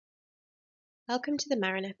Welcome to the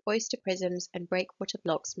Marineff Oyster Prisms and Breakwater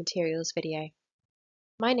Blocks materials video.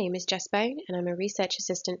 My name is Jess Bone and I'm a research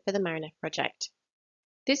assistant for the Marineff project.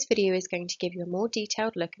 This video is going to give you a more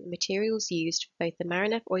detailed look at the materials used for both the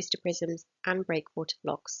Marineff Oyster Prisms and Breakwater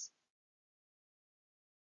Blocks.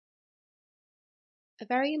 A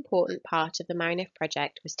very important part of the Marineff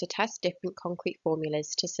project was to test different concrete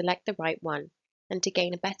formulas to select the right one and to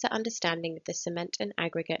gain a better understanding of the cement and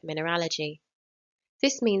aggregate mineralogy.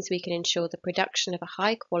 This means we can ensure the production of a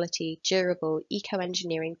high-quality, durable,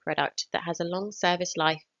 eco-engineering product that has a long service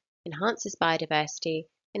life, enhances biodiversity,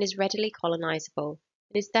 and is readily colonizable,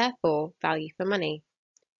 and is therefore value for money.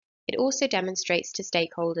 It also demonstrates to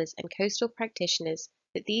stakeholders and coastal practitioners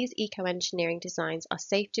that these eco-engineering designs are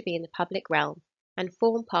safe to be in the public realm and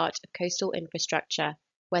form part of coastal infrastructure,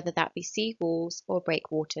 whether that be sea walls or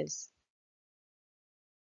breakwaters.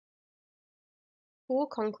 4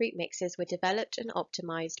 concrete mixes were developed and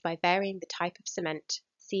optimized by varying the type of cement,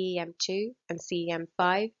 CEM2 and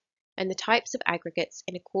CEM5, and the types of aggregates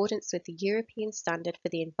in accordance with the European standard for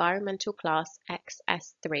the environmental class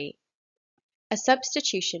XS3. A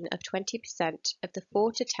substitution of 20% of the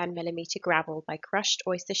 4 to 10 mm gravel by crushed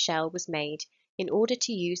oyster shell was made in order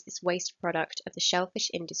to use this waste product of the shellfish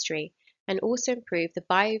industry and also improve the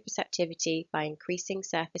bioreceptivity by increasing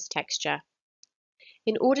surface texture.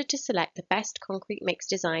 In order to select the best concrete mix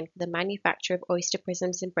design for the manufacture of oyster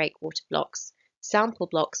prisms and breakwater blocks, sample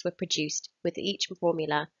blocks were produced with each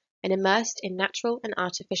formula and immersed in natural and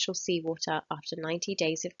artificial seawater after 90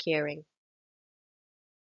 days of curing.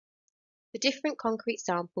 The different concrete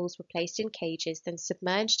samples were placed in cages then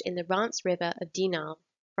submerged in the Rance River of Dinard,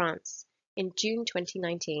 France, in June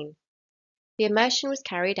 2019. The immersion was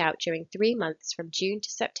carried out during 3 months from June to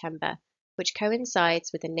September, which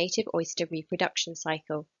coincides with the native oyster reproduction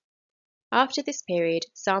cycle. After this period,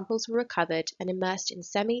 samples were recovered and immersed in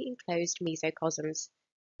semi-enclosed mesocosms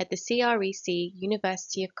at the CREC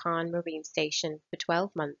University of Caen Marine Station for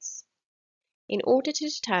 12 months. In order to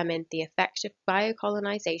determine the effect of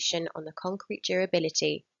biocolonization on the concrete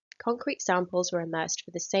durability, concrete samples were immersed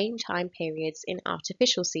for the same time periods in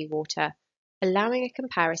artificial seawater, allowing a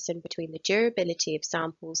comparison between the durability of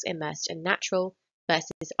samples immersed in natural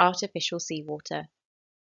versus artificial seawater.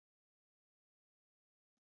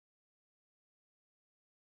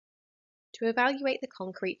 To evaluate the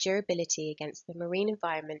concrete durability against the marine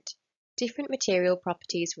environment, different material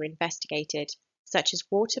properties were investigated, such as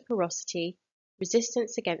water porosity,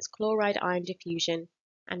 resistance against chloride ion diffusion,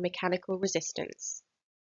 and mechanical resistance.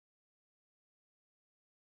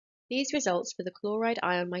 These results for the chloride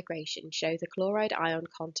ion migration show the chloride ion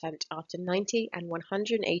content after 90 and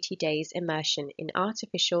 180 days immersion in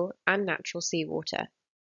artificial and natural seawater.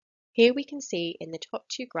 Here we can see in the top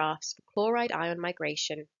 2 graphs for chloride ion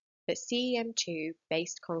migration that CEM2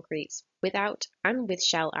 based concretes without and with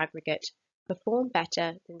shell aggregate perform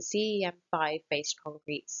better than CEM5 based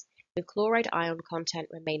concretes, with chloride ion content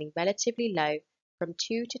remaining relatively low from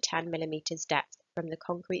 2 to 10 mm depth from the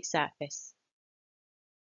concrete surface.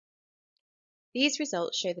 These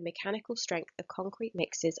results show the mechanical strength of concrete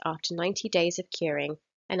mixes after 90 days of curing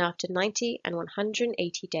and after 90 and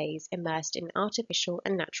 180 days immersed in artificial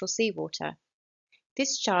and natural seawater.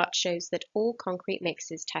 This chart shows that all concrete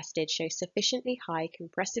mixes tested show sufficiently high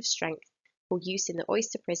compressive strength for use in the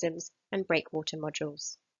oyster prisms and breakwater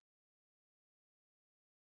modules.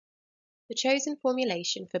 The chosen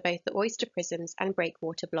formulation for both the oyster prisms and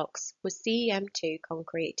breakwater blocks was CEM2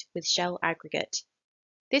 concrete with shell aggregate.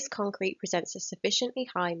 This concrete presents a sufficiently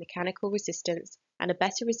high mechanical resistance and a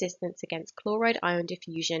better resistance against chloride ion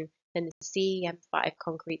diffusion than the CEM5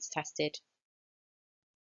 concretes tested.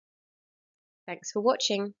 Thanks for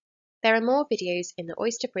watching. There are more videos in the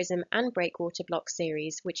Oyster Prism and Breakwater Block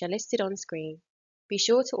series which are listed on screen. Be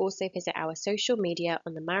sure to also visit our social media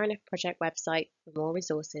on the Marineff Project website for more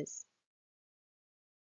resources.